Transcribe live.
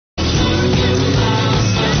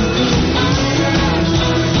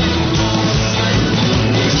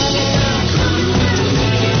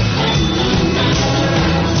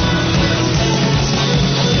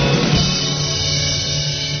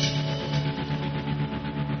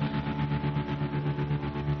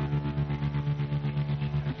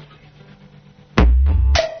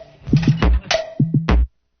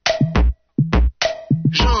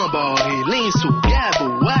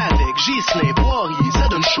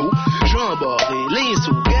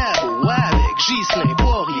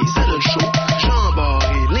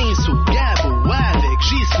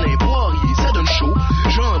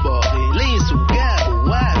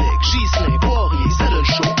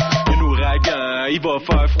il va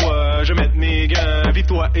faire froid, je vais mettre mes gants, vis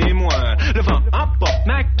toi et moi. Le vent emporte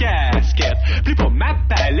ma casquette, plie pas ma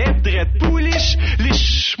palette, drette pouliche,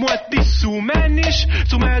 liche-moi tes sous ma niche,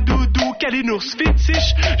 sur ma doudou, calinours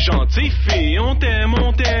fétiche. Gentille fille, on t'aime,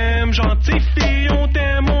 gentille fille, on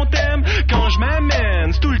t'aime. Quand je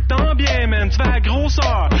m'amène, c'est tout le temps bien, man, tu vas à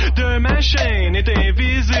grosseur de ma chaîne, est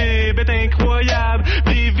invisible, est incroyable,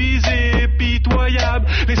 prévisible, pitoyable.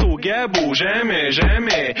 Les sauts gabots, jamais,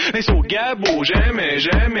 les sauts gabots, jamais.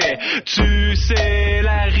 Tu sais,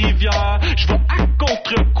 la rivière, je vais à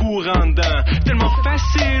contre-courant dedans. Tellement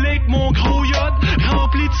facile avec mon gros yacht,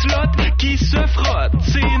 rempli de slots qui se frottent.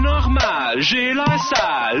 C'est normal, j'ai l'air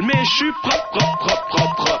sale, mais je suis propre.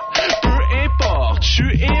 Peu importe, je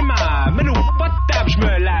suis aimable, mais l'eau potable, je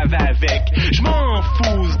me lave avec. Je m'en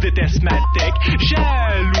fous, je déteste ma tech.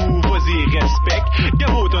 Jaloux, vas-y, respecte.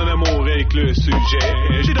 Gabo, ton amour avec le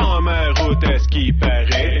sujet. J'ai dans ma route à ce qui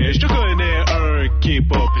paraît. Je te connais un qui est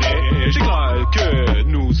pas prêt. J'ai clair que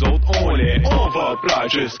nous autres, on l'est. On va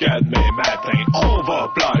plage jusqu'à demain matin.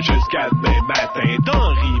 Dans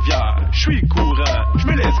rivière, je suis courant. Je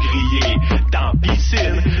me laisse griller. Dans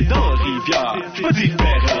piscine, dans rivière, je suis pas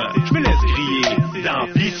différent. Je me laisse griller. Dans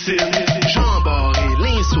piscine, Jean-Barré,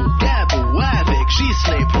 Linceau, Gabo, avec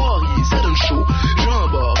Ghislain Poirier, ça donne chaud.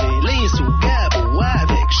 Jean-Barré, Linceau, Gabo,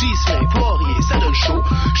 avec Ghislain Poirier, ça donne chaud.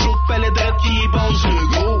 Chaud palais droite qui bounce le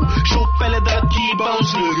gros. Chaud palais droite qui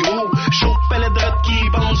bounce le gros. Chaud palais droite qui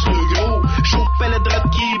bounce le gros. Chaud palais droite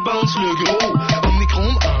qui bounce le gros.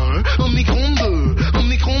 Omnicron 1, Omnicron 2,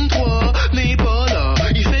 Omnicron 3, n'est pas là.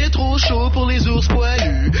 Il fait trop chaud pour les ours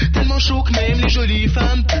poilus. Tellement chaud que même les jolies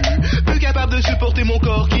femmes puent. Peu capable de supporter mon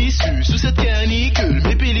corps qui sue. Sous cette canicule,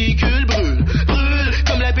 mes pellicules brûlent. Brûlent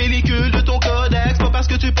comme la pellicule de ton Kodak. C'est pas parce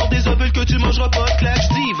que tu portes des ovules que tu mangeras pas de claque.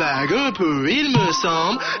 J'divague un peu, il me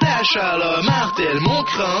semble. La chaleur martèle mon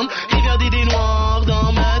crâne. Rivière d'idées noires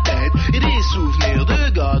dans ma tête. Et des souvenirs de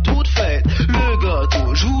gâteaux de fête. Le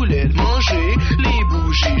gâteau, je voulais le manger. Les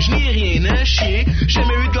bougies, je n'ai rien à chier. J'ai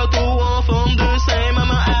jamais eu de gâteau en forme de sein.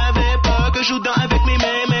 Maman avait peur que je joue dedans avec mes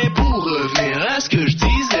mains. Mais pour revenir à ce que je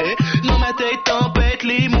disais, dans ma tête tempête,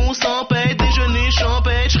 les mots s'empêtent. Déjeuner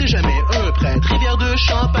champêtre, je serai jamais un prêtre. Rivière de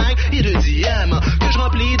champagne et de diamants que je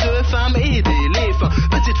remplis de femmes et d'éléphants.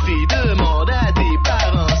 Petite fille, demande à tes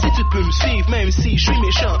parents si tu peux me suivre même si je suis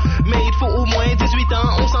méchant. Mais il faut au moins 18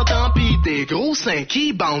 ans, on s'entend. Pis des gros seins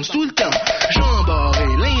qui bouncent tout le temps. Jean-Barré,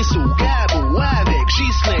 Linceau, Gabo, avec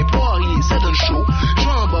Ghislain Poirier, ça donne chaud.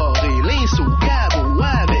 Jean-Barré, Linceau, Gabo,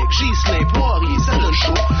 avec Ghislain Poirier, ça donne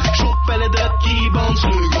chaud. Chaud palais droite qui bounce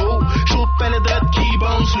le gros. Chaud palais droite qui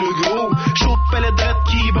bounce le gros. Chaud palais droite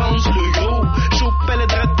qui bounce le gros. Chaud palais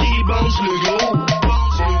droite qui bounce le gros.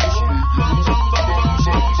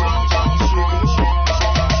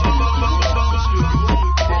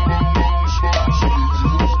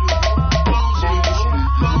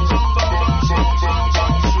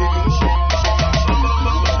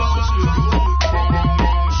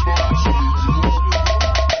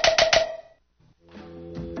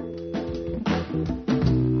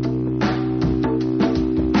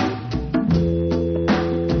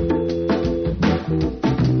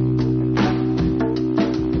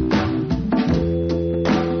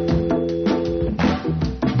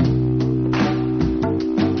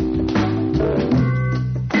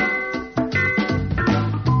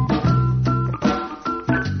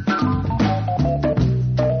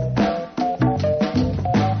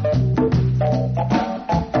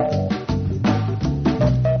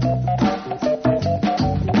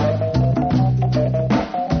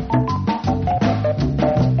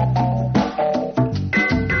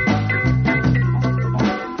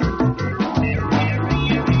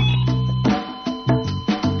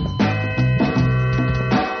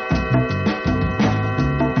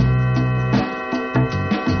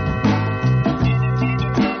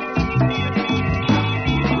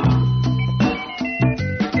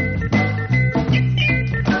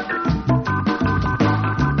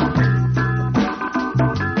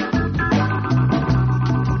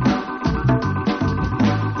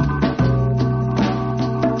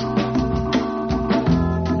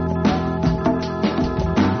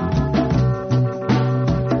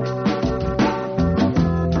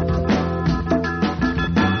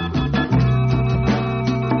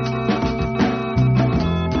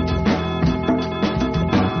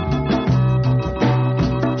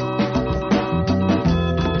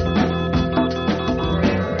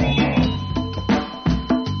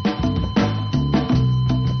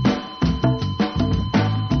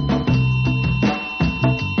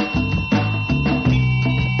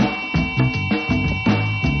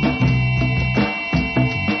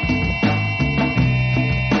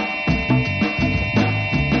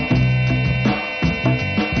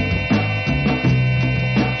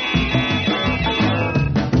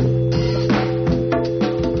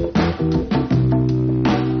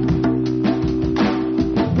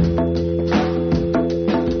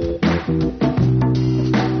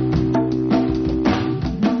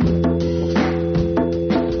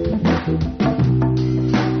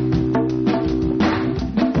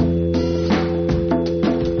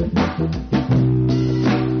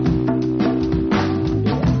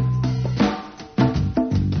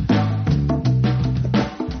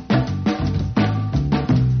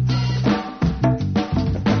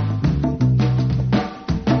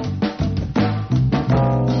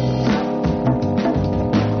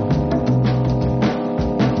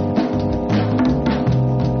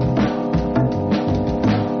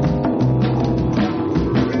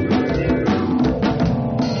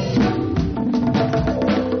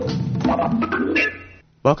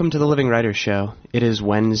 Welcome to the Living Writers Show. It is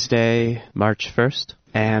Wednesday, March 1st,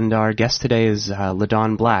 and our guest today is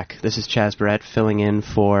LaDawn Black. This is Chaz Barrett filling in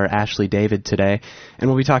for Ashley David today, and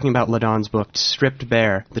we'll be talking about LaDawn's book, Stripped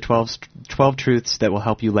Bare, the 12 Truths That Will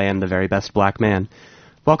Help You Land the Very Best Black Man.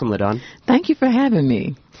 Welcome, LaDawn. Thank you for having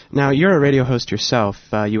me. Now, you're a radio host yourself.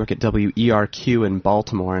 You work at WERQ in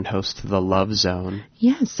Baltimore and host The Love Zone.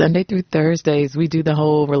 Yes, Sunday through Thursdays, we do the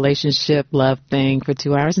whole relationship love thing for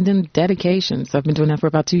 2 hours, and then dedications. I've been doing that for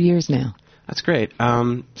about 2 years now. That's great.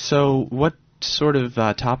 So what sort of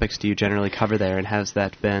topics do you generally cover there, and has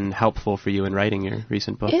that been helpful for you in writing your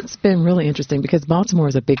recent book? It's been really interesting because Baltimore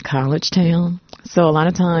is a big college town. So a lot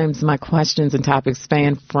of times my questions and topics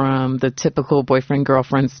span from the typical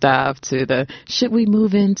boyfriend-girlfriend stuff to the should we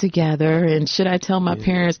move in together and should I tell my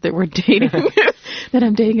parents that we're dating, that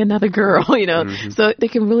I'm dating another girl, you know. So they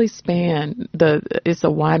can really span it's a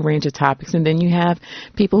wide range of topics. And then you have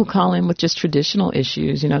people who call in with just traditional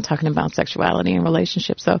issues, you know, talking about sexuality and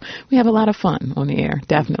relationships. So we have a lot of fun on the air,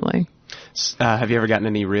 definitely. Have you ever gotten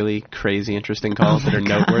any really crazy, interesting calls that are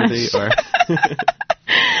noteworthy? Or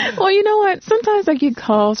Well, you know what? Sometimes I get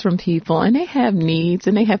calls from people, and they have needs,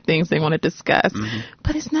 and they have things they want to discuss,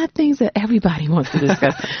 but it's not things that everybody wants to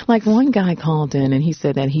discuss. Like one guy called in, and he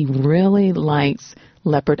said that he really likes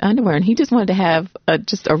leopard underwear, and he just wanted to have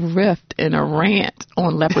just a rift and a rant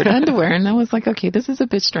on leopard underwear, and I was like, okay, this is a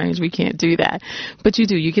bit strange. We can't do that. But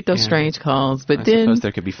you get those strange calls. But I then suppose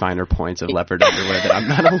there could be finer points of leopard underwear that I'm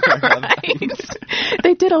not aware of. Right.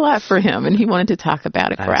 They did a lot for him, and he wanted to talk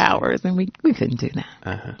about it for hours, and we couldn't do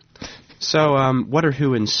that. So what or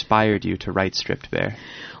who inspired you to write Stripped Bare?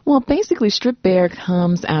 Well, basically, Stripped Bare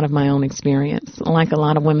comes out of my own experience. Like a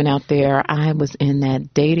lot of women out there, I was in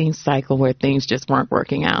that dating cycle where things just weren't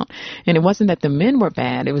working out. And it wasn't that the men were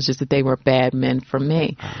bad. It was just that they were bad men for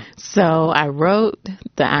me. So I wrote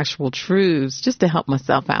the actual truths just to help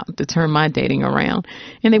myself out, to turn my dating around.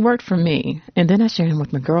 And they worked for me. And then I shared them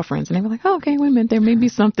with my girlfriends. And they were like, oh, okay, wait a minute, there may be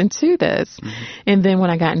something to this. And then when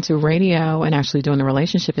I got into radio and actually doing the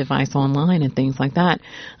relationship advice online and things like that,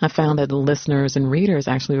 I found that the listeners and readers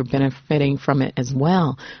actually were benefiting from it as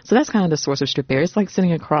well. So that's kind of the source of Stripped Bare. It's like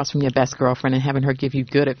sitting across from your best girlfriend and having her give you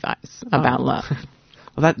good advice about love.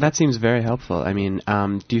 Well, that seems very helpful. I mean,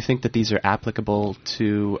 do you think that these are applicable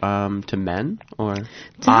to men, or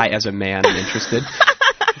I, as a man, am interested?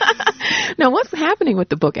 No, what's happening with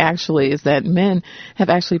the book actually is that men have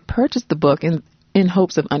actually purchased the book in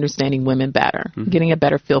hopes of understanding women better, getting a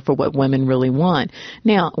better feel for what women really want.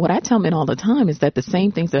 Now, what I tell men all the time is that the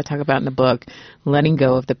same things that I talk about in the book, letting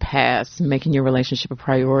go of the past, making your relationship a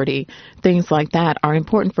priority, things like that are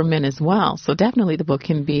important for men as well. So definitely the book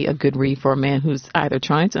can be a good read for a man who's either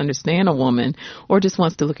trying to understand a woman or just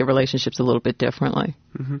wants to look at relationships a little bit differently.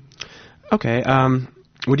 Okay.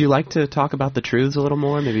 Would you like to talk about the truths a little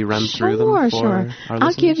more? Maybe run through them for our listeners?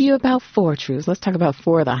 I'll give you about 4 truths. Let's talk about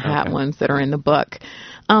 4 of the hot ones that are in the book.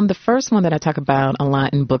 The first one that I talk about a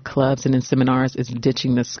lot in book clubs and in seminars is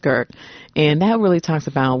ditching the skirt. And that really talks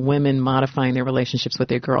about women modifying their relationships with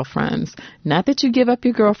their girlfriends. Not that you give up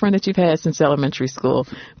your girlfriend that you've had since elementary school,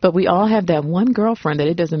 but we all have that one girlfriend that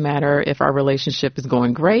it doesn't matter if our relationship is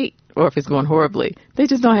going great or if it's going horribly. They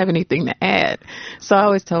just don't have anything to add. So I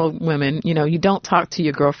always tell women, you know, you don't talk to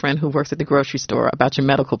your girlfriend who works at the grocery store about your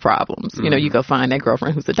medical problems. You know, you go find that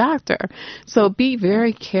girlfriend who's a doctor. So be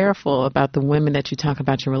very careful about the women that you talk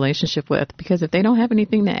about your relationship with, because if they don't have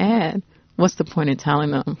anything to add, what's the point in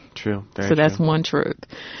telling them? True. Very so that's true. one truth.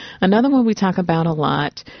 Another one we talk about a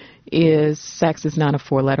lot is sex is not a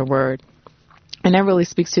 4-letter word. And that really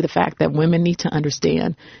speaks to the fact that women need to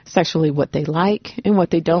understand sexually what they like and what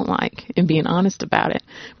they don't like and being honest about it,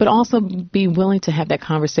 but also be willing to have that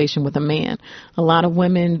conversation with a man. A lot of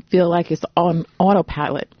women feel like it's on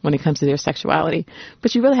autopilot when it comes to their sexuality,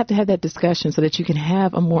 but you really have to have that discussion so that you can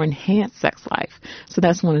have a more enhanced sex life. So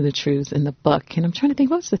that's one of the truths in the book. And I'm trying to think,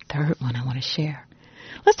 what's the third one I want to share?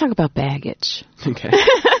 Let's talk about baggage. Okay.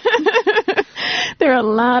 There are a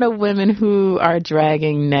lot of women who are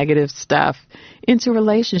dragging negative stuff into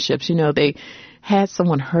relationships. You know, they had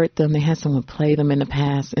someone hurt them, they had someone play them in the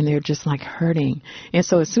past, and they're just like hurting. And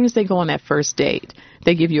so as soon as they go on that first date,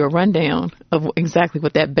 they give you a rundown of exactly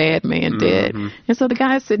what that bad man did. And so the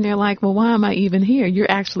guy's sitting there like, well, why am I even here? You're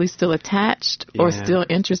actually still attached or still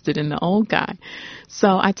interested in the old guy.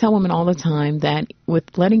 So I tell women all the time that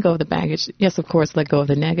with letting go of the baggage, yes, of course, let go of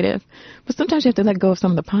the negative, but sometimes you have to let go of some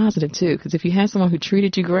of the positive too, because if you had someone who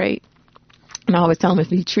treated you great, and I always tell them, if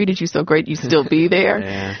he treated you so great, you'd still be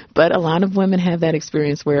there. But a lot of women have that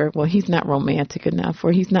experience where, well, he's not romantic enough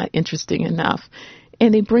or he's not interesting enough.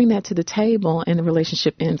 And they bring that to the table, and the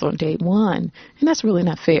relationship ends on day one. And that's really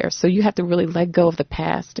not fair. So you have to really let go of the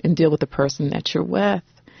past and deal with the person that you're with.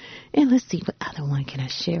 And let's see, what other one can I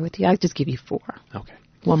share with you? I'll just give you 4. Okay.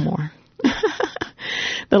 One more.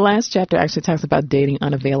 The last chapter actually talks about dating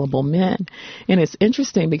unavailable men. And it's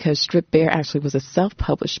interesting because Stripped Bare actually was a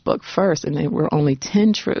self-published book first, and there were only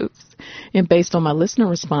 10 truths. And based on my listener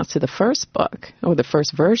response to the first book, or the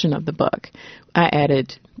first version of the book, I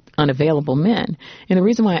added unavailable men. And the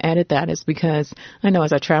reason why I added that is because I know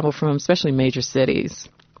as I travel from especially major cities,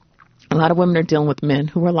 a lot of women are dealing with men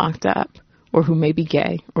who are locked up, or who may be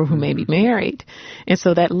gay, or who may be married. And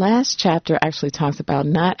so that last chapter actually talks about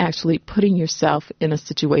not actually putting yourself in a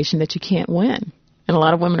situation that you can't win. And a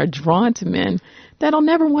lot of women are drawn to men that'll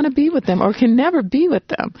never want to be with them or can never be with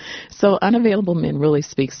them. So Unavailable Men really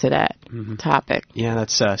speaks to that topic. Yeah,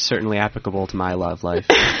 that's certainly applicable to my love life.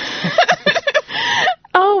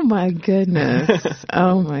 Oh, my goodness.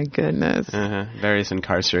 Oh, my goodness. Various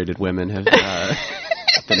incarcerated women have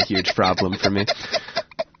been a huge problem for me.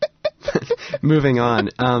 Moving on.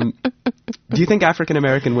 Do you think African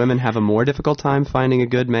American women have a more difficult time finding a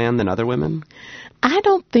good man than other women? I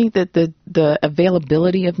don't think that the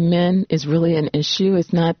availability of men is really an issue.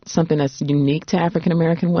 It's not something that's unique to African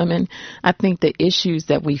American women. I think the issues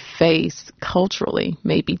that we face culturally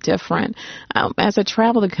may be different. As I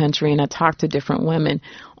travel the country and I talk to different women,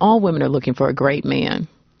 all women are looking for a great man.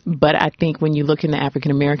 But I think when you look in the African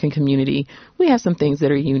American community, we have some things that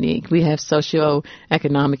are unique. We have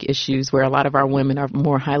socioeconomic issues where a lot of our women are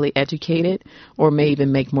more highly educated or may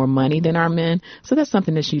even make more money than our men. So that's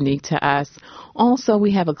something that's unique to us. Also,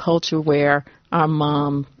 we have a culture where our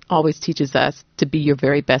mom always teaches us to be your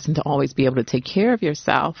very best and to always be able to take care of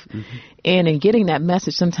yourself. And in getting that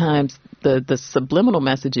message, sometimes the subliminal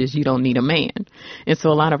message is you don't need a man. And so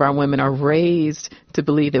a lot of our women are raised to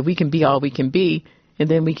believe that we can be all we can be. And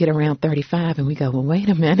then we get around 35 and we go, well, wait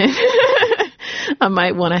a minute. I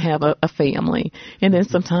might want to have a family. And then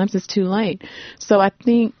sometimes it's too late. So I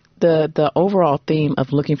think the overall theme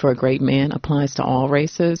of looking for a great man applies to all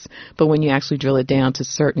races. But when you actually drill it down to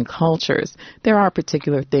certain cultures, there are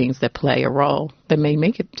particular things that play a role that may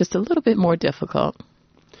make it just a little bit more difficult.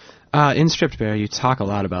 In Stripped Bare, you talk a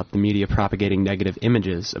lot about the media propagating negative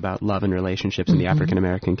images about love and relationships in the African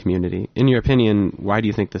American community. In your opinion, why do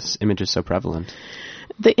you think this image is so prevalent?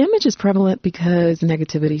 The image is prevalent because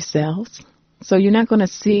negativity sells. So you're not going to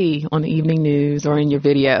see on the evening news or in your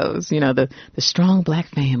videos, the strong black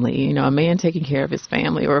family, a man taking care of his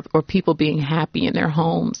family or people being happy in their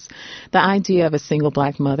homes. The idea of a single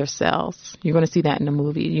black mother sells. You're going to see that in the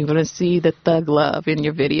movie. You're going to see the thug love in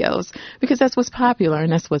your videos because that's what's popular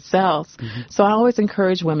and that's what sells. So I always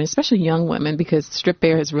encourage women, especially young women, because Stripped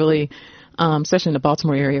Bare has really, especially in the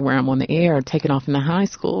Baltimore area where I'm on the air, taken off in the high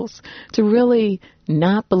schools, to really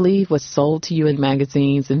not believe what's sold to you in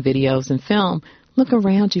magazines and videos and film. Look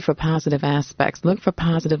around you for positive aspects. Look for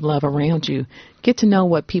positive love around you. Get to know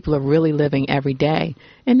what people are really living every day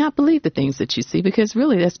and not believe the things that you see because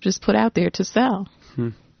really that's just put out there to sell.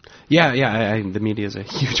 Yeah, the media is a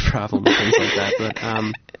huge problem with things like that.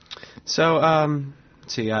 But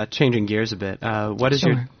let's see, changing gears a bit. What is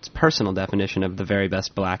your personal definition of the very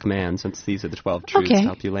best black man, since these are the 12 truths to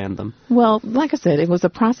help you land them? Well, like I said, it was a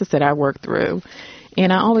process that I worked through.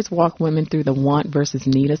 And I always walk women through the want versus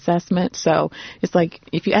need assessment. So it's like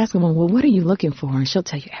if you ask a woman, well, what are you looking for? And she'll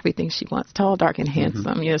tell you everything she wants, tall, dark, and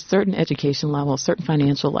handsome, a certain education level, a certain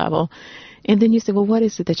financial level. And then you say, well, what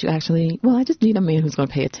is it that you actually, well, I just need a man who's going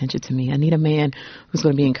to pay attention to me. I need a man who's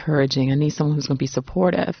going to be encouraging. I need someone who's going to be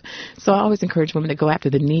supportive. So I always encourage women to go after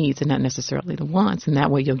the needs and not necessarily the wants. And that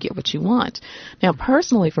way you'll get what you want. Now,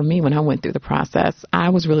 personally, for me, when I went through the process,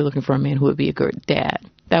 I was really looking for a man who would be a good dad.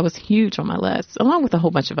 That was huge on my list, along with a whole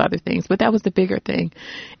bunch of other things. But that was the bigger thing.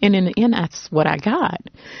 And in the end, that's what I got.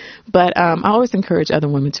 But I always encourage other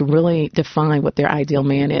women to really define what their ideal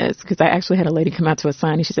man is. Because I actually had a lady come out to a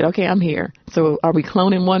signing. She said, okay, I'm here. So are we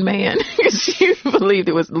cloning one man? She believed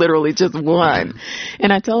it was literally just one.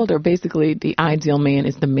 And I told her basically the ideal man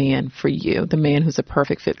is the man for you, the man who's a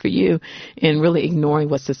perfect fit for you, and really ignoring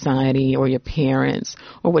what society or your parents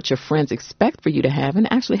or what your friends expect for you to have and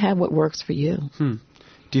actually have what works for you.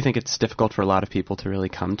 Do you think it's difficult for a lot of people to really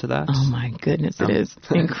come to that? Oh, my goodness, it is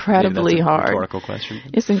incredibly hard. Rhetorical question.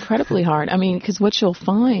 It's incredibly hard. I mean, because what you'll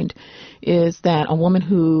find is that a woman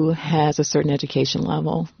who has a certain education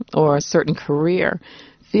level or a certain career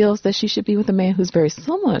feels that she should be with a man who's very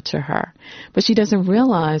similar to her. But she doesn't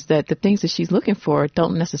realize that the things that she's looking for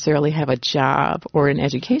don't necessarily have a job or an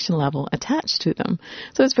education level attached to them.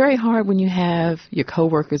 So it's very hard when you have your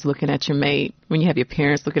coworkers looking at your mate, when you have your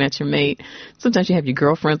parents looking at your mate. Sometimes you have your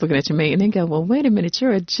girlfriends looking at your mate and they go, well, wait a minute,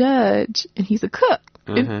 you're a judge and he's a cook.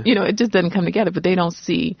 Mm-hmm. It just doesn't come together, but they don't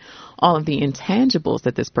see all of the intangibles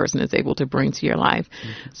that this person is able to bring to your life.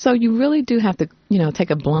 Mm-hmm. So you really do have to, take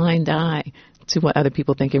a blind eye to what other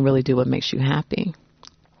people think and really do what makes you happy.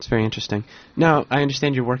 It's very interesting. Now, I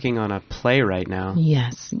understand you're working on a play right now.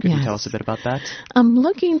 Yes. Can you tell us a bit about that? I'm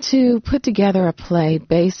looking to put together a play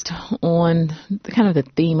based on the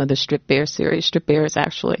theme of the Stripped Bare series. Stripped Bare is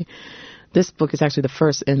this book is actually the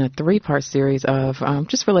first in a 3-part series of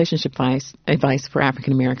just relationship advice for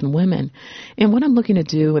African American women. And what I'm looking to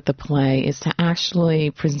do with the play is to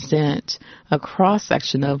actually present a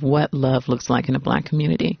cross-section of what love looks like in the Black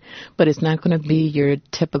community. But it's not going to be your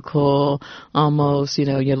typical, almost,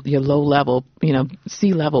 your low-level,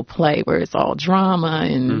 C-level play where it's all drama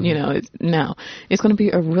and, no. It's going to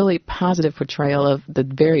be a really positive portrayal of the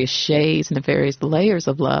various shades and the various layers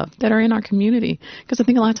of love that are in our community. Because I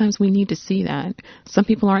think a lot of times we need to see that. Some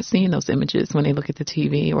people aren't seeing those images when they look at the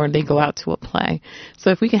TV or they go out to a play.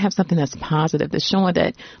 So if we can have something that's positive, that's showing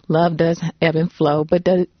that love does ebb and flow, but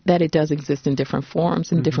that it does exist in different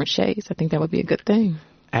forms and different shades, I think that would be a good thing.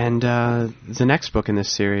 And the next book in this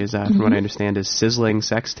series, from what I understand, is Sizzling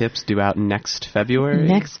Sex Tips, due out next February?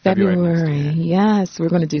 Next February, yes. We're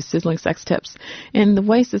going to do Sizzling Sex Tips. And the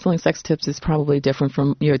way Sizzling Sex Tips is probably different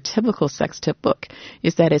from your typical sex tip book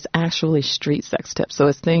is that it's actually street sex tips. So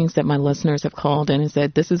it's things that my listeners have called in and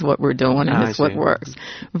said, this is what we're doing and this is what works.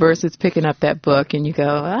 Versus picking up that book and you go,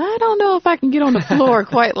 I don't know if I can get on the floor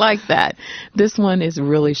quite like that. This one is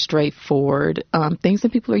really straightforward, things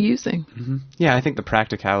that people are using. Mm-hmm. Yeah, I think the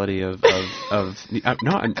practicality no,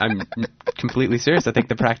 I'm completely serious. I think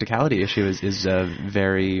the practicality issue is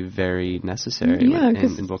very, very necessary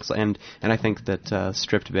in books, and I think that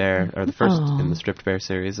Stripped Bare, or the first in the Stripped Bare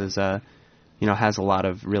series, is has a lot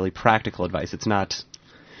of really practical advice. It's not.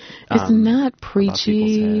 It's not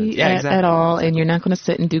preachy at all, and you're not going to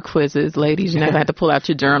sit and do quizzes. Ladies, you're not going to have to pull out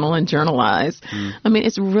your journal and journalize. I mean,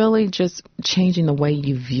 it's really just changing the way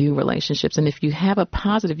you view relationships. And if you have a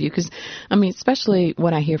positive view, because, especially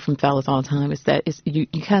what I hear from fellas all the time is that you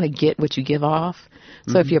kind of get what you give off.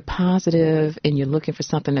 So if you're positive and you're looking for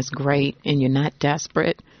something that's great and you're not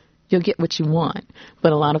desperate, you'll get what you want.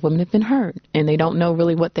 But a lot of women have been hurt, and they don't know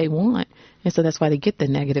really what they want. And so that's why they get the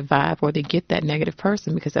negative vibe or they get that negative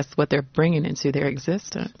person, because that's what they're bringing into their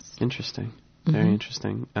existence. Interesting. Very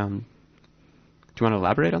interesting. Do you want to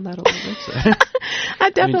elaborate on that a little bit? I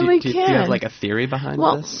definitely can. Do you have like a theory behind this?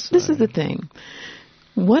 Well, this is the thing.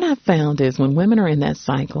 What I've found is when women are in that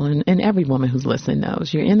cycle, and every woman who's listening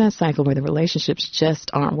knows, you're in that cycle where the relationships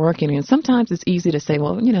just aren't working. And sometimes it's easy to say,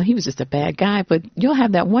 well, he was just a bad guy. But you'll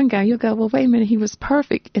have that one guy, you'll go, well, wait a minute, he was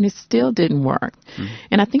perfect. And it still didn't work.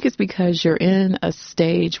 And I think it's because you're in a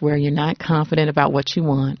stage where you're not confident about what you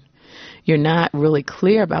want. You're not really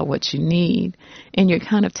clear about what you need. And you're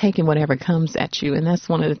kind of taking whatever comes at you. And that's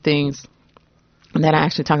one of the things that I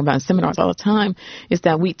actually talk about in seminars all the time, is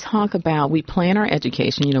that we plan our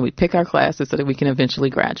education. We pick our classes so that we can eventually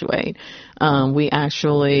graduate. We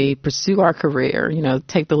actually pursue our career,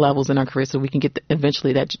 take the levels in our career so we can get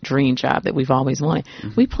eventually that dream job that we've always wanted.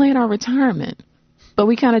 We plan our retirement, but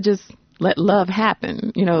we kind of just let love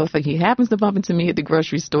happen. If he happens to bump into me at the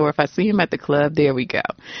grocery store, if I see him at the club, there we go.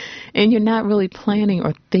 And you're not really planning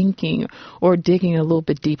or thinking or digging a little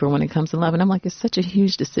bit deeper when it comes to love. And I'm like, it's such a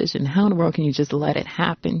huge decision. How in the world can you just let it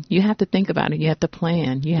happen? You have to think about it. You have to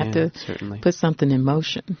plan. You have to put something in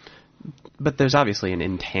motion. But there's obviously an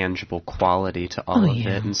intangible quality to all of it.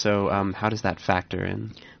 And so how does that factor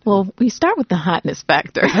in? Well, we start with the hotness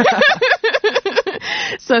factor.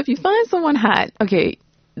 So if you find someone hot, okay,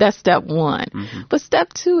 that's step one. But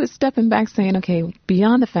step two is stepping back saying, okay,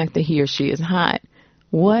 beyond the fact that he or she is hot,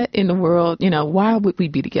 what in the world, why would we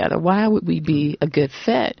be together? Why would we be a good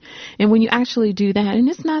fit? And when you actually do that, and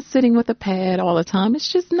it's not sitting with a pad all the time,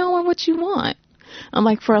 it's just knowing what you want.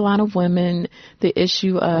 Unlike for a lot of women, the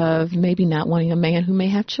issue of maybe not wanting a man who may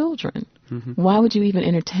have children. Why would you even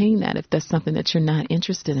entertain that if that's something that you're not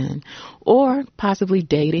interested in? Or possibly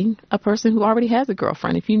dating a person who already has a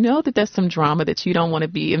girlfriend. If you know that there's some drama that you don't want to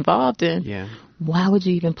be involved in, why would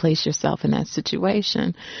you even place yourself in that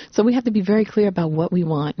situation? So we have to be very clear about what we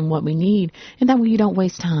want and what we need, and that way you don't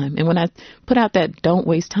waste time. And when I put out that don't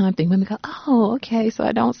waste time thing, women go, oh, okay, so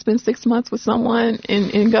I don't spend 6 months with someone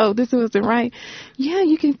and go, this wasn't right. Yeah,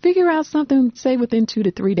 you can figure out something, say within 2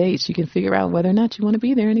 to 3 days, you can figure out whether or not you want to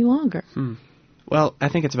be there any longer. Well, I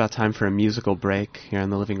think it's about time for a musical break here on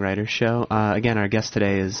the Living Writers Show. Again, our guest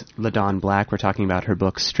today is LaDawn Black. We're talking about her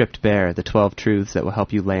book, Stripped Bare, The 12 Truths That Will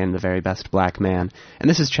Help You Land the Very Best Black Man. And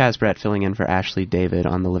this is Chaz Brett filling in for Ashley David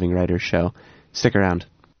on the Living Writers Show. Stick around.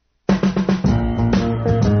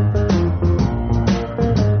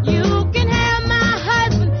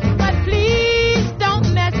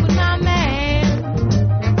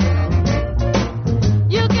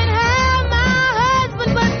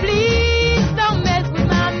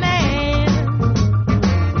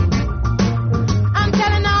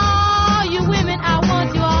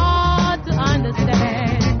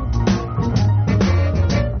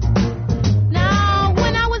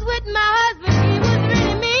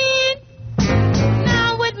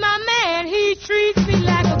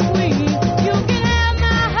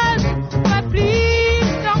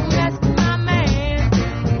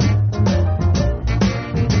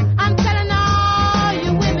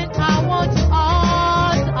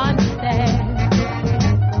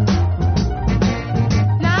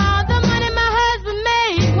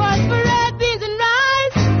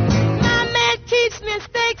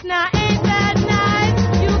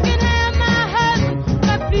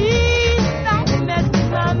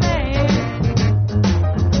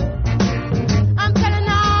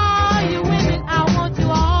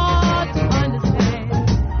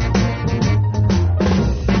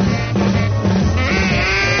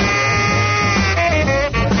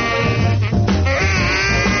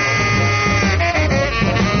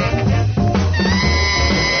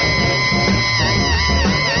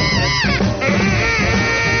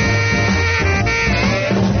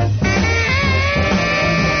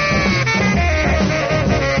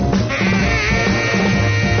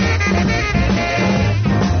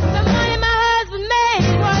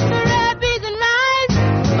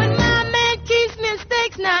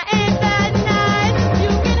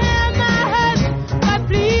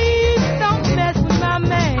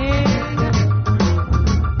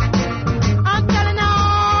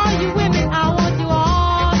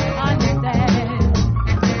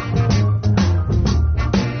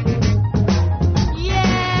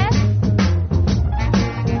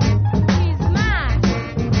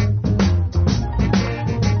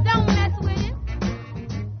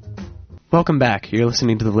 Welcome back. You're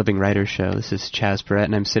listening to the Living Writers Show. This is Chaz Barrett,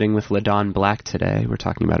 and I'm sitting with LaDawn Black today. We're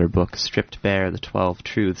talking about her book, Stripped Bare, The 12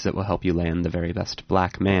 Truths That Will Help You Land the Very Best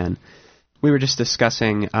Black Man. We were just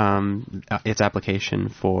discussing its application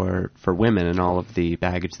for women and all of the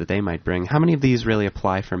baggage that they might bring. How many of these really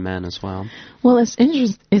apply for men as well? Well, it's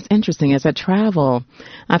interesting. As I travel,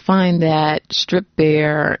 I find that Stripped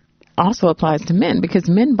Bare also applies to men, because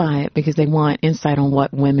men buy it because they want insight on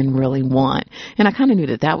what women really want. And I kind of knew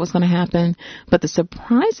that was going to happen. But the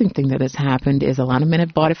surprising thing that has happened is a lot of men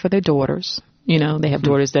have bought it for their daughters. You know, they have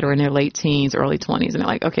daughters that are in their late teens, early 20s, and they're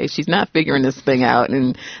like, okay, she's not figuring this thing out.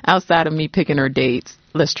 And outside of me picking her dates,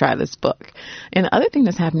 let's try this book. And the other thing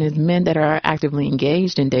that's happened is men that are actively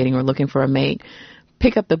engaged in dating or looking for a mate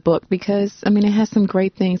pick up the book because, I mean, it has some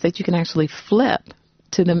great things that you can actually flip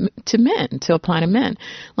to men, to apply to men.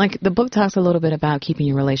 Like, the book talks a little bit about keeping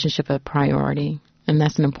your relationship a priority, and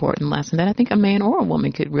that's an important lesson that I think a man or a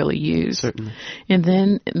woman could really use. Certainly. And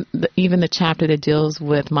then even the chapter that deals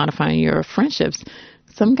with modifying your friendships.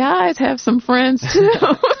 Some guys have some friends, too.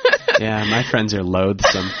 Yeah, my friends are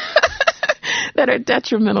loathsome. That are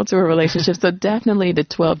detrimental to a relationship. So definitely the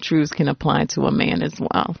 12 truths can apply to a man as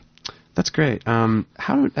well. That's great.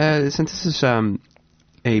 Since this is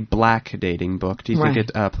a black dating book, do you think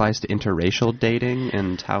it applies to interracial dating,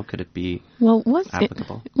 and how could it be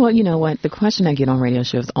applicable? Well, you know what? The question I get on radio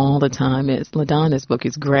shows all the time is, LaDawn, this book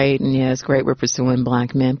is great, and yeah, it's great we're pursuing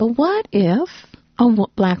black men, but what if a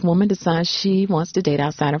black woman decides she wants to date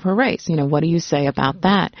outside of her race? You know, what do you say about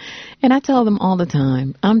that? And I tell them all the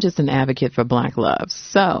time, I'm just an advocate for black love.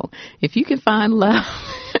 So if you can find love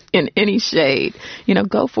in any shade, you know,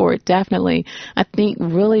 go for it. Definitely. I think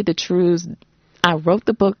really the truths, I wrote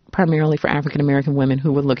the book primarily for African-American women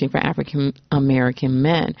who were looking for African-American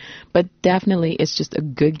men, but definitely it's just a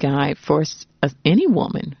good guide for any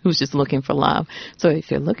woman who's just looking for love. So if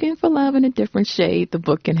you're looking for love in a different shade, the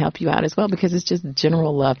book can help you out as well, because it's just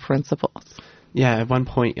general love principles. Yeah, at one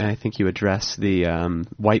point I think you address the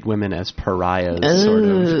white women as pariahs sort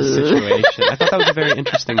of situation. I thought that was a very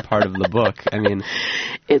interesting part of the book. I mean,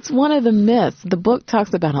 it's one of the myths. The book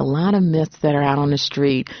talks about a lot of myths that are out on the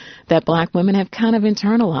street that black women have kind of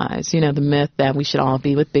internalized. You know, the myth that we should all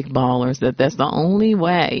be with big ballers, that's the only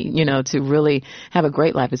way, you know, to really have a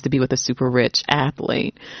great life is to be with a super rich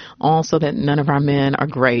athlete. Also that none of our men are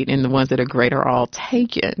great, and the ones that are great are all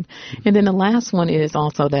taken. And then the last one is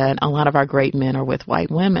also that a lot of our great men or with white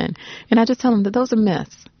women. And I just tell them that those are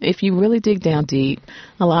myths. If you really dig down deep,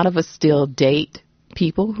 a lot of us still date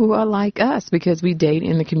people who are like us because we date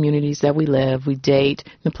in the communities that we live. We date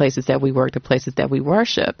the places that we work, the places that we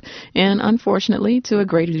worship. And unfortunately, to a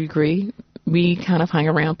greater degree, we kind of hang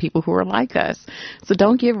around people who are like us. So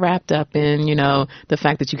don't get wrapped up in, the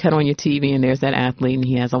fact that you cut on your TV and there's that athlete and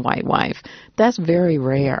he has a white wife. That's very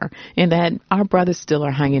rare. And that our brothers still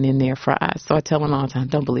are hanging in there for us. So I tell them all the time,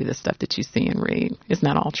 don't believe the stuff that you see and read. It's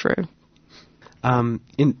not all true.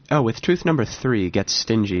 With truth number 3, get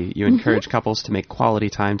stingy. You encourage couples to make quality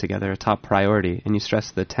time together a top priority, and you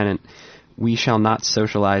stress the tenet, we shall not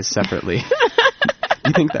socialize separately. Do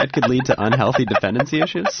you think that could lead to unhealthy dependency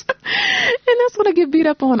issues? And that's what I get beat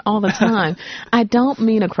up on all the time. I don't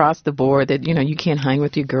mean across the board that, you can't hang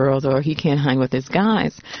with your girls or he can't hang with his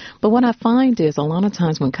guys. But what I find is a lot of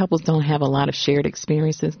times when couples don't have a lot of shared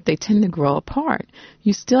experiences, they tend to grow apart.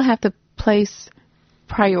 You still have to place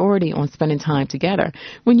priority on spending time together.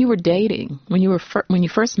 When you were dating, when you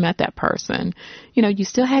first met that person, you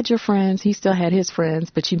still had your friends, he still had his friends,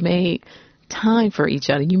 but you made time for each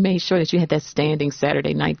other. You made sure that you had that standing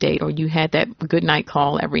Saturday night date or you had that good night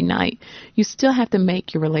call every night. You still have to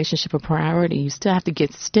make your relationship a priority. You still have to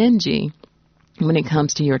get stingy when it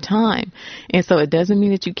comes to your time. And so it doesn't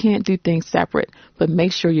mean that you can't do things separate, but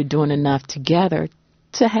make sure you're doing enough together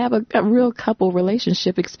to have a real couple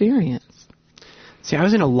relationship experience. See, I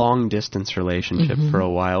was in a long-distance relationship for a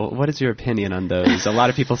while. What is your opinion on those? A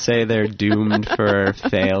lot of people say they're doomed for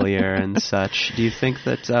failure and such. Do you think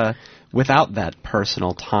that without that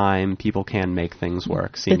personal time, people can make things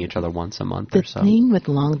work, seeing each other once a month or so? The thing with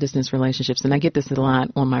long-distance relationships, and I get this a lot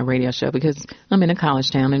on my radio show because I'm in a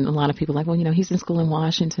college town, and a lot of people are like, well, he's in school in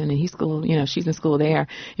Washington, and she's in school there,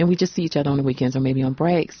 and we just see each other on the weekends or maybe on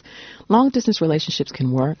breaks. Long-distance relationships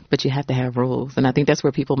can work, but you have to have rules, and I think that's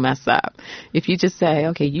where people mess up. If you just say,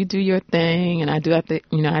 okay, you do your thing, and I do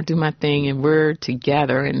my thing, and we're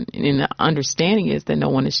together, and the understanding is that no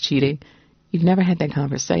one is cheating, you've never had that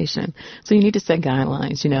conversation. So you need to set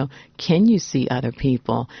guidelines. Can you see other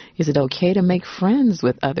people? Is it okay to make friends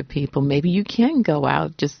with other people? Maybe you can go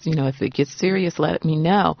out. Just, if it gets serious, let me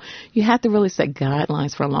know. You have to really set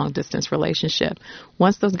guidelines for a long-distance relationship.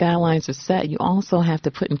 Once those guidelines are set, you also have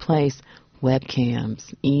to put in place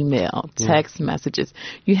webcams, email, text messages.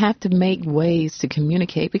 You have to make ways to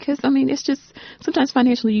communicate because, it's just sometimes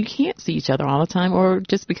financially you can't see each other all the time or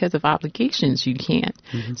just because of obligations you can't.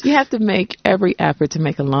 So you have to make every effort to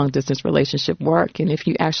make a long-distance relationship work. And if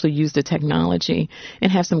you actually use the technology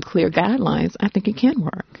and have some clear guidelines, I think it can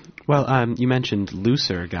work. Well, you mentioned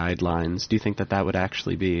looser guidelines. Do you think that would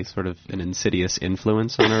actually be sort of an insidious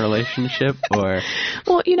influence on a relationship? Or?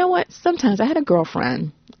 Well, you know what? Sometimes I had a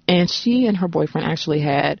girlfriend, and she and her boyfriend actually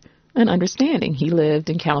had an understanding. He lived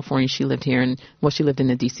in California. She lived here, she lived in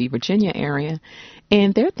the D.C., Virginia area.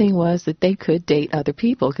 And their thing was that they could date other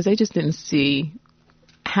people because they just didn't see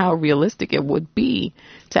how realistic it would be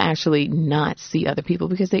to actually not see other people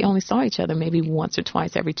because they only saw each other maybe once or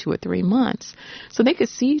twice every 2 or 3 months. So they could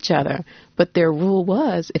see each other, but their rule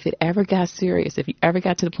was if it ever got serious, if you ever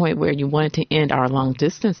got to the point where you wanted to end our long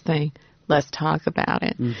distance thing, let's talk about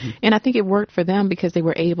it. And I think it worked for them because they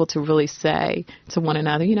were able to really say to one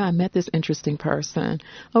another, I met this interesting person.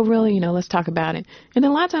 Oh, really? Let's talk about it. And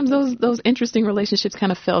then a lot of times those interesting relationships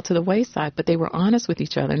kind of fell to the wayside, but they were honest with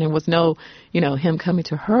each other. And there was no, him coming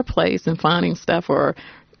to her place and finding stuff or,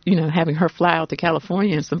 having her fly out to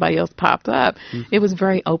California and somebody else popped up. It was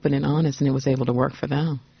very open and honest, and it was able to work for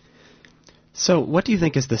them. So what do you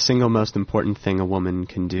think is the single most important thing a woman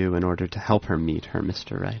can do in order to help her meet her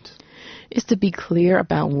Mr. Right? Is to be clear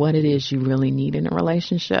about what it is you really need in a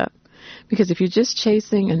relationship. Because if you're just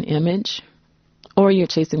chasing an image or you're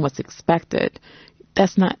chasing what's expected,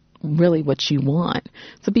 that's not really what you want.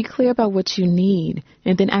 So be clear about what you need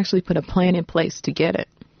and then actually put a plan in place to get it.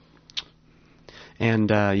 And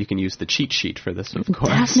you can use the cheat sheet for this, of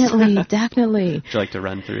course. Definitely. Would you like to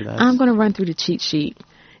run through that? I'm going to run through the cheat sheet.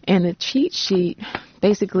 And the cheat sheet,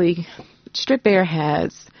 basically, Strip Bare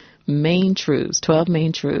has 12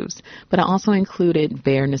 main truths, but I also included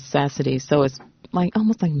bare necessities. So it's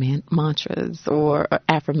almost like mantras or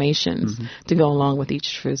affirmations to go along with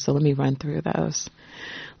each truth. So let me run through those.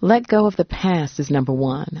 Let go of the past is number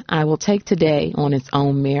 1. I will take today on its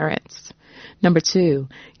own merits. Number 2,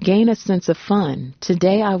 gain a sense of fun.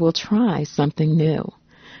 Today I will try something new.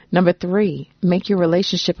 Number 3, make your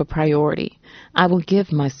relationship a priority. I will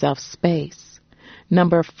give myself space.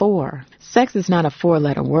 Number 4, sex is not a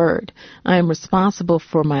 4-letter word. I am responsible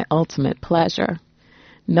for my ultimate pleasure.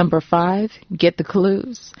 Number 5, get the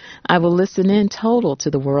clues. I will listen in total to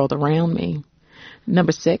the world around me.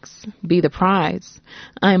 Number 6, be the prize.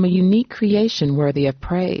 I am a unique creation worthy of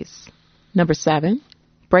praise. Number 7,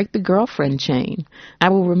 break the girlfriend chain. I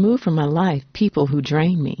will remove from my life people who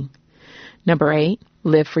drain me. Number 8,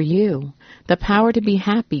 live for you. The power to be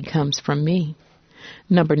happy comes from me.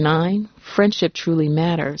 Number 9, friendship truly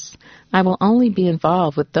matters. I will only be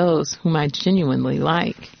involved with those whom I genuinely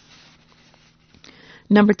like.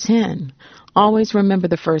 Number 10, always remember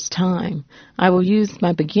the first time. I will use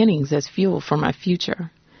my beginnings as fuel for my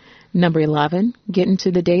future. Number 11, get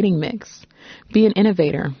into the dating mix. Be an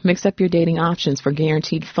innovator. Mix up your dating options for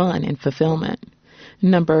guaranteed fun and fulfillment.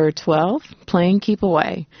 Number 12, play and keep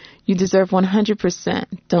away. You deserve 100%.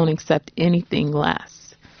 Don't accept anything less.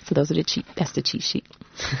 So that's the cheat sheet.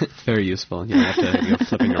 Very useful. You don't have to go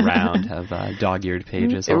flipping around, have dog-eared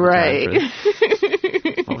pages all the right. time.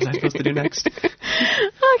 For, what was I supposed to do next?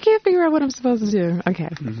 I can't figure out what I'm supposed to do. Okay.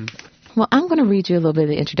 Mm-hmm. Well, I'm going to read you a little bit of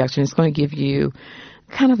the introduction. It's going to give you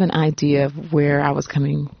kind of an idea of where I was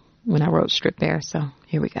coming when I wrote Strip Bare. So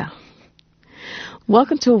here we go.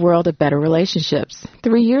 Welcome to a world of better relationships.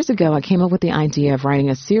 3 years ago, I came up with the idea of writing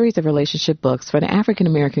a series of relationship books for the African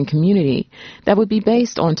American community that would be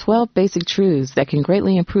based on 12 basic truths that can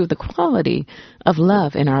greatly improve the quality of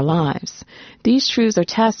love in our lives. These truths are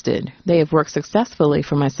tested. They have worked successfully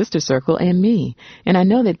for my sister circle and me, and I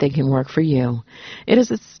know that they can work for you. It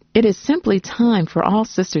is simply time for all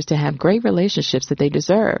sisters to have great relationships that they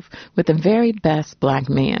deserve with the very best black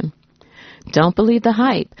man. Don't believe the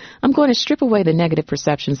hype. I'm going to strip away the negative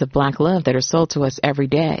perceptions of black love that are sold to us every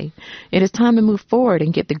day. It is time to move forward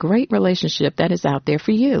and get the great relationship that is out there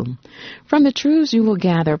for you. From the truths, you will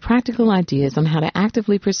gather practical ideas on how to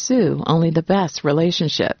actively pursue only the best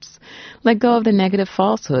relationships. Let go of the negative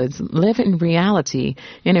falsehoods, live in reality,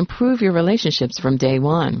 and improve your relationships from day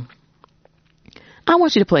one. I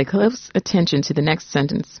want you to pay close attention to the next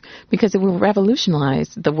sentence because it will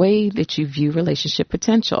revolutionize the way that you view relationship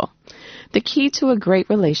potential. The key to a great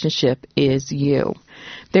relationship is you.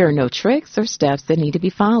 There are no tricks or steps that need to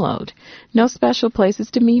be followed. No special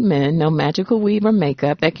places to meet men, no magical weave or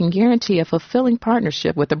makeup that can guarantee a fulfilling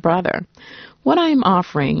partnership with a brother. What I am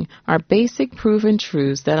offering are basic proven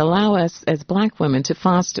truths that allow us as black women to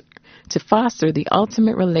foster the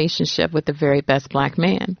ultimate relationship with the very best black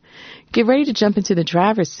man. Get ready to jump into the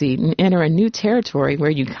driver's seat and enter a new territory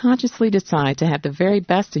where you consciously decide to have the very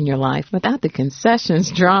best in your life without the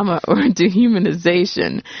concessions, drama, or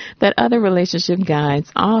dehumanization that other relationship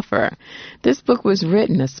guides offer. This book was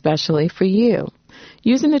written especially for you.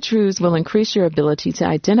 Using the truths will increase your ability to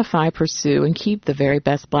identify, pursue, and keep the very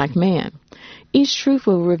best black man. Each truth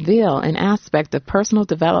will reveal an aspect of personal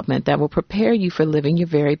development that will prepare you for living your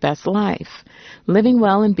very best life. Living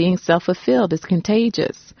well and being self-fulfilled is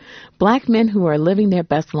contagious. Black men who are living their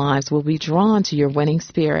best lives will be drawn to your winning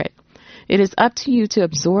spirit. It is up to you to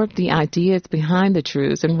absorb the ideas behind the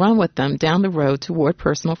truths and run with them down the road toward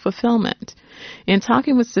personal fulfillment. In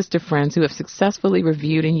talking with sister friends who have successfully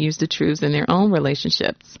reviewed and used the truths in their own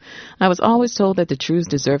relationships, I was always told that the truths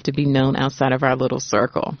deserve to be known outside of our little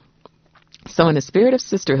circle. So in the spirit of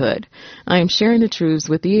sisterhood, I am sharing the truths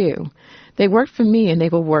with you. They worked for me and they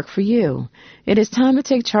will work for you. It is time to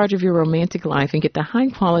take charge of your romantic life and get the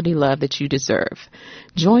high-quality love that you deserve.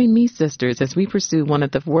 Join me, sisters, as we pursue one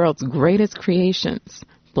of the world's greatest creations,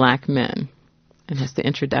 black men. And that's the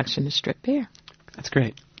introduction to Strip Bare. That's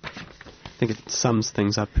great. I think it sums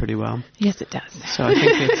things up pretty well. Yes, it does. So I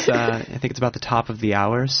think it's about the top of the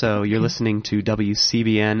hour. So you're listening to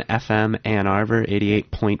WCBN FM Ann Arbor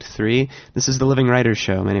 88.3. This is the Living Writers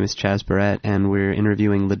Show. My name is Chaz Barrett, and we're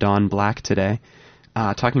interviewing LaDawn Black today,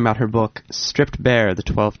 talking about her book Stripped Bare: The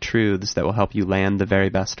 12 Truths That Will Help You Land the Very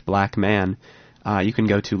Best Black Man. You can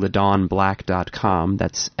go to LaDawnBlack.com.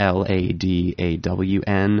 That's LADAWN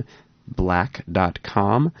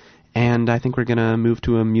black.com. And I think we're going to move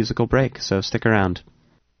to a musical break, so stick around.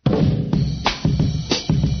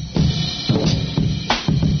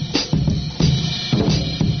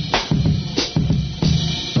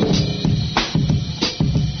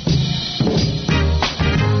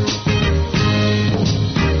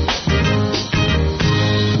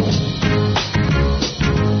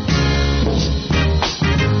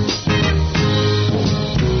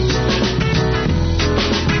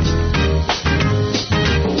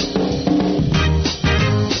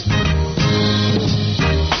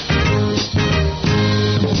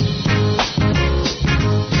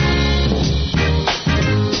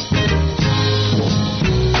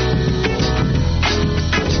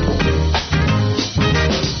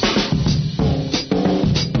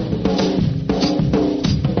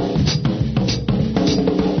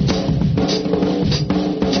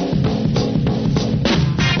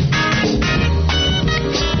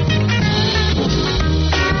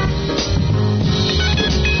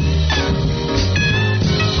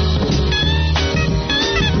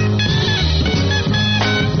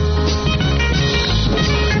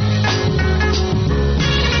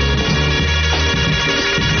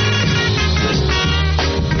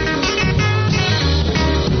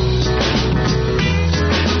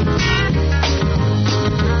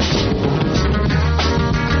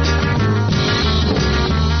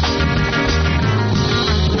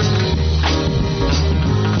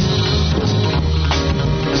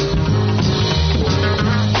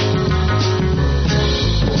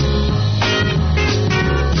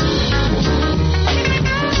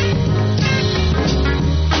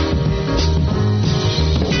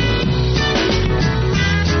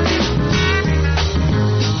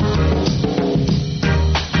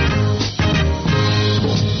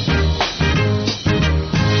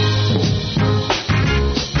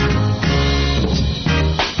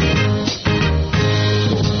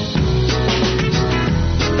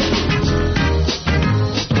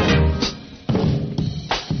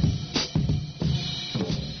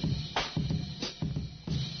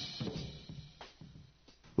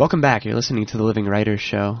 Welcome back. You're listening to the Living Writers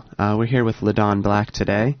Show. We're here with LaDawn Black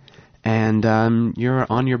today, and you're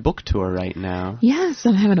on your book tour right now. Yes,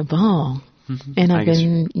 I'm having a ball. And I've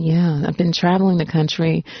been traveling the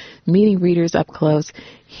country, meeting readers up close,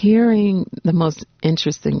 hearing the most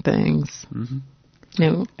interesting things.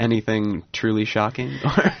 Anything truly shocking?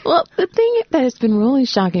 Well, the thing that has been really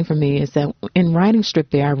shocking for me is that in writing Strip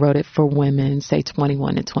Bare, I wrote it for women, say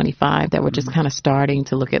 21 to 25, that were just kind of starting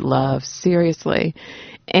to look at love seriously.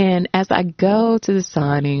 And as I go to the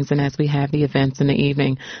signings and as we have the events in the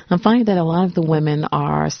evening, I'm finding that a lot of the women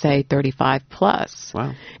are, say, 35 plus.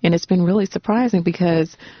 Wow. And it's been really surprising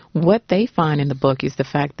because what they find in the book is the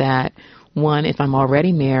fact that, one, if I'm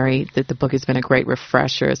already married, that the book has been a great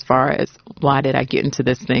refresher as far as why did I get into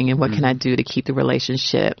this thing and what can I do to keep the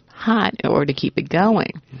relationship hot or to keep it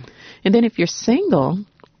going. And then if you're single,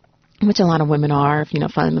 which a lot of women are,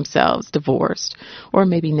 finding themselves divorced or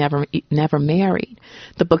maybe never married,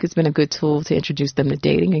 the book has been a good tool to introduce them to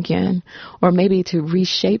dating again, or maybe to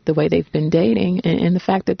reshape the way they've been dating and the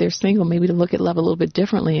fact that they're single, maybe to look at love a little bit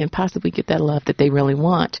differently and possibly get that love that they really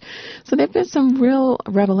want. So there have been some real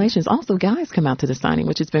revelations. Also, guys come out to the signing,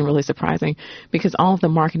 which has been really surprising because all of the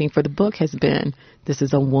marketing for the book has been, this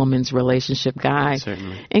is a woman's relationship guide.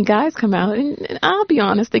 Certainly. And guys come out, and I'll be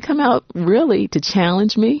honest, they come out really to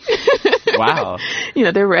challenge me. Wow.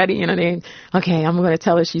 They're ready. Okay, I'm going to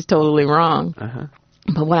tell her she's totally wrong. Uh-huh.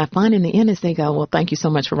 But what I find in the end is they go, well, thank you so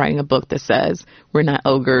much for writing a book that says we're not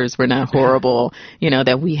ogres, we're not horrible,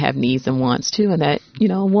 that we have needs and wants too, and that,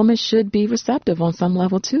 a woman should be receptive on some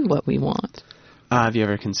level to what we want. Have you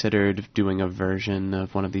ever considered doing a version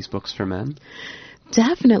of one of these books for men?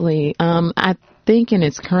 Definitely. I think in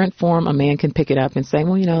its current form, a man can pick it up and say,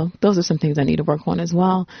 well, those are some things I need to work on as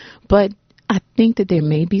well. But I think that there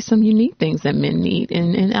may be some unique things that men need,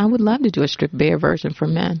 and I would love to do a Strip Bare version for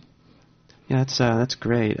men. Yeah, that's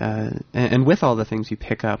great. And with all the things you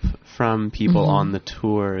pick up from people on the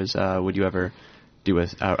tours, would you ever do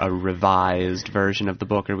a revised version of the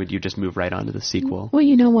book, or would you just move right on to the sequel? Well,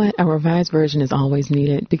 you know what? A revised version is always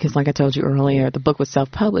needed because, like I told you earlier, the book was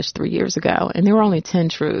self-published 3 years ago, and there were only 10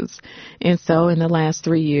 truths. And so in the last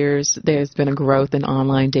 3 years, there's been a growth in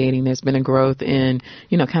online dating. There's been a growth in,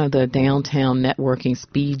 kind of the downtown networking,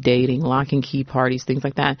 speed dating, lock and key parties, things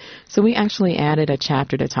like that. So we actually added a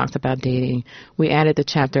chapter that talks about dating. We added the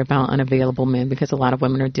chapter about unavailable men because a lot of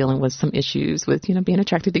women are dealing with some issues with, being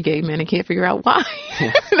attracted to gay men and can't figure out why.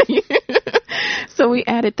 So we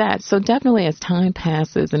added that. So definitely as time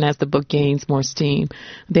passes and as the book gains more steam,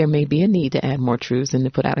 there may be a need to add more truths and to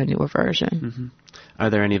put out a newer version. Are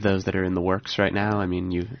there any of those that are in the works right now? I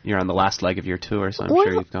mean, you're on the last leg of your tour, so I'm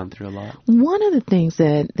sure you've gone through a lot. One of the things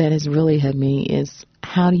that has really hit me is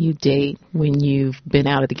how do you date when you've been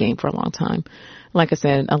out of the game for a long time? Like I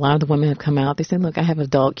said, a lot of the women have come out. They say, look, I have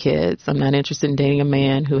adult kids. I'm not interested in dating a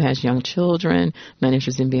man who has young children. I'm not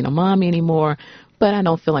interested in being a mommy anymore. But I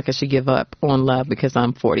don't feel like I should give up on love because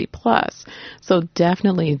I'm 40 plus. So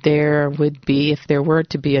definitely there would be, if there were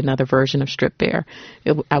to be another version of Strip Bare,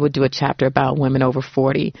 I would do a chapter about women over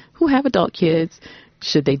 40 who have adult kids.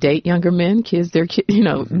 Should they date younger men,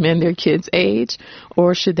 men their kids' age,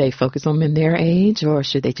 or should they focus on men their age, or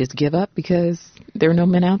should they just give up because there are no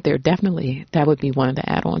men out there? Definitely, that would be one of the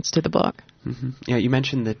add-ons to the book. Yeah, you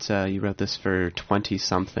mentioned that you wrote this for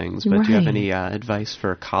 20-somethings, but do you have any advice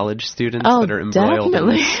for college students that are embroiled in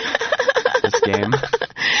this game?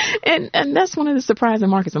 And that's one of the surprising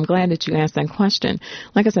markets. I'm glad that you asked that question.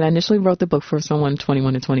 Like I said, I initially wrote the book for someone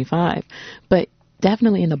 21 to 25, but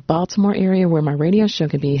definitely in the Baltimore area where my radio show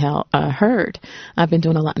can be heard, I've been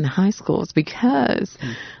doing a lot in the high schools because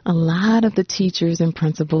a lot of the teachers and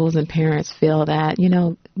principals and parents feel that,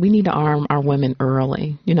 we need to arm our women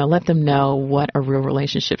early, let them know what a real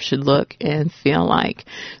relationship should look and feel like.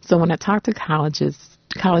 So when I talk to college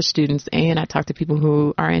students and I talk to people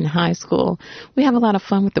who are in high school, we have a lot of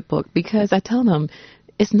fun with the book because I tell them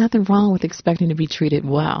it's nothing wrong with expecting to be treated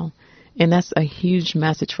well. And that's a huge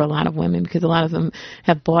message for a lot of women because a lot of them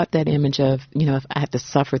have bought that image of, if I have to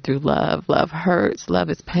suffer through love, love hurts, love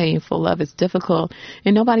is painful, love is difficult.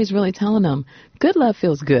 And nobody's really telling them good love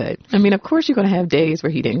feels good. I mean, of course, you're going to have days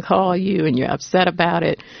where he didn't call you and you're upset about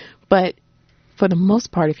it. But for the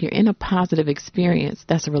most part, if you're in a positive experience,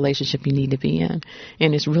 that's a relationship you need to be in.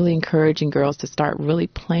 And it's really encouraging girls to start really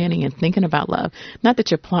planning and thinking about love. Not that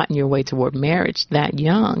you're plotting your way toward marriage that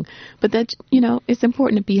young, but that, it's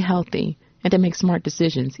important to be healthy and to make smart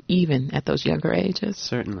decisions even at those younger ages.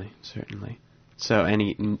 Certainly. So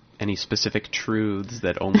any specific truths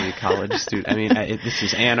that only college students... I mean, this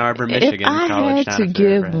is Ann Arbor, Michigan. If I had to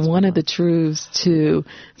give one of the truths to,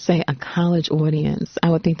 say, a college audience, I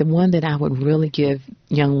would think the one that I would really give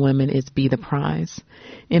young women is Be the Prize.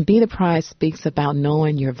 And Be the Prize speaks about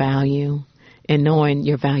knowing your value and knowing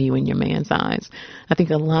your value in your man's eyes. I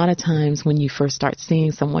think a lot of times when you first start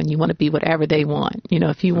seeing someone, you want to be whatever they want. You know,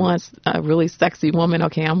 if he wants a really sexy woman,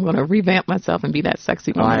 okay, I'm going to revamp myself and be that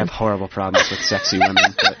sexy woman. I have horrible problems with sexy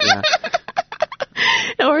women, but yeah.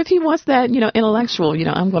 Or if he wants that, intellectual,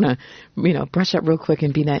 I'm going to, brush up real quick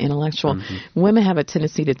and be that intellectual. Mm-hmm. Women have a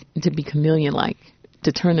tendency to be chameleon-like,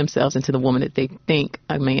 to turn themselves into the woman that they think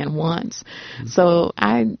a man wants. Mm-hmm. So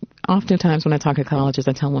oftentimes when I talk to colleges,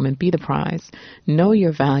 I tell women, be the prize. Know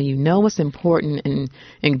your value. Know what's important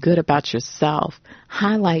and good about yourself.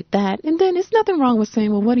 Highlight that. And then it's nothing wrong with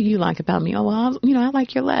saying, well, what do you like about me? Oh, well, I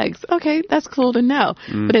like your legs. Okay, that's cool to know.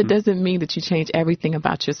 Mm-hmm. But it doesn't mean that you change everything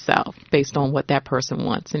about yourself based on what that person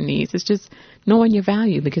wants and needs. It's just knowing your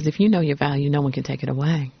value, because if you know your value, no one can take it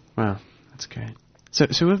away. Wow, that's great. So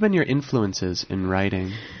who have been your influences in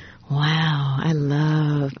writing? Wow,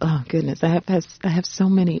 oh goodness, I have so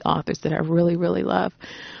many authors that I really, really love.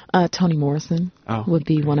 Toni Morrison would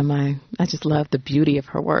be one of my, I just love the beauty of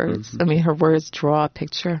her words. Mm-hmm. I mean, her words draw a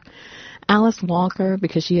picture. Alice Walker,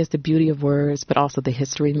 because she has the beauty of words, but also the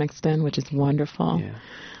history mixed in, which is wonderful. Yeah.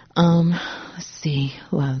 Let's see,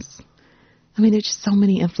 who else? I mean, there's just so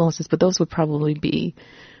many influences, but those would probably be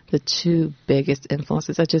the two biggest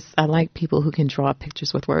influences. I like people who can draw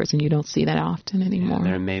pictures with words, and you don't see that often anymore. Yeah,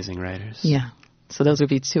 they're amazing writers. Yeah. So those would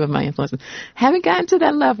be two of my influences. Haven't gotten to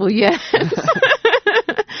that level yet.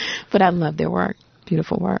 But I love their work.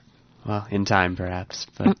 Beautiful work. Well, in time, perhaps.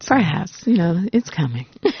 But perhaps. It's coming.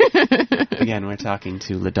 Again, we're talking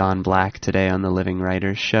to LaDawn Black today on the Living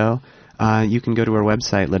Writers Show. You can go to her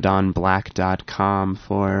website, LaDawnBlack.com,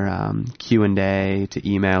 for Q&A, to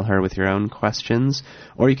email her with your own questions.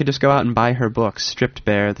 Or you could just go out and buy her book, Stripped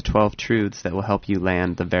Bare, The 12 Truths That Will Help You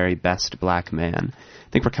Land the Very Best Black Man.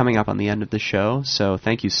 I think we're coming up on the end of the show, so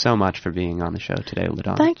thank you so much for being on the show today,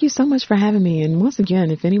 LaDawn. Thank you so much for having me. And once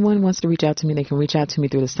again, if anyone wants to reach out to me, they can reach out to me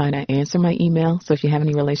through the site. I answer my email, so if you have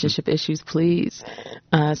any relationship issues, please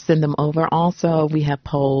send them over. Also, we have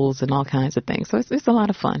polls and all kinds of things, so it's a lot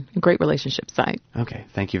of fun. A great relationship site. Okay,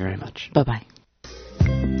 thank you very much. Bye-bye.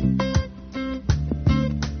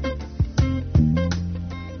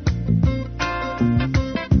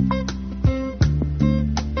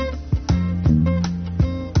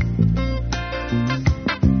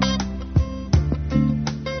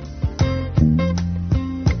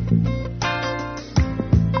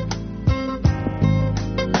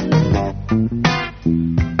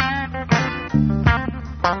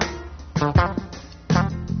 Bye.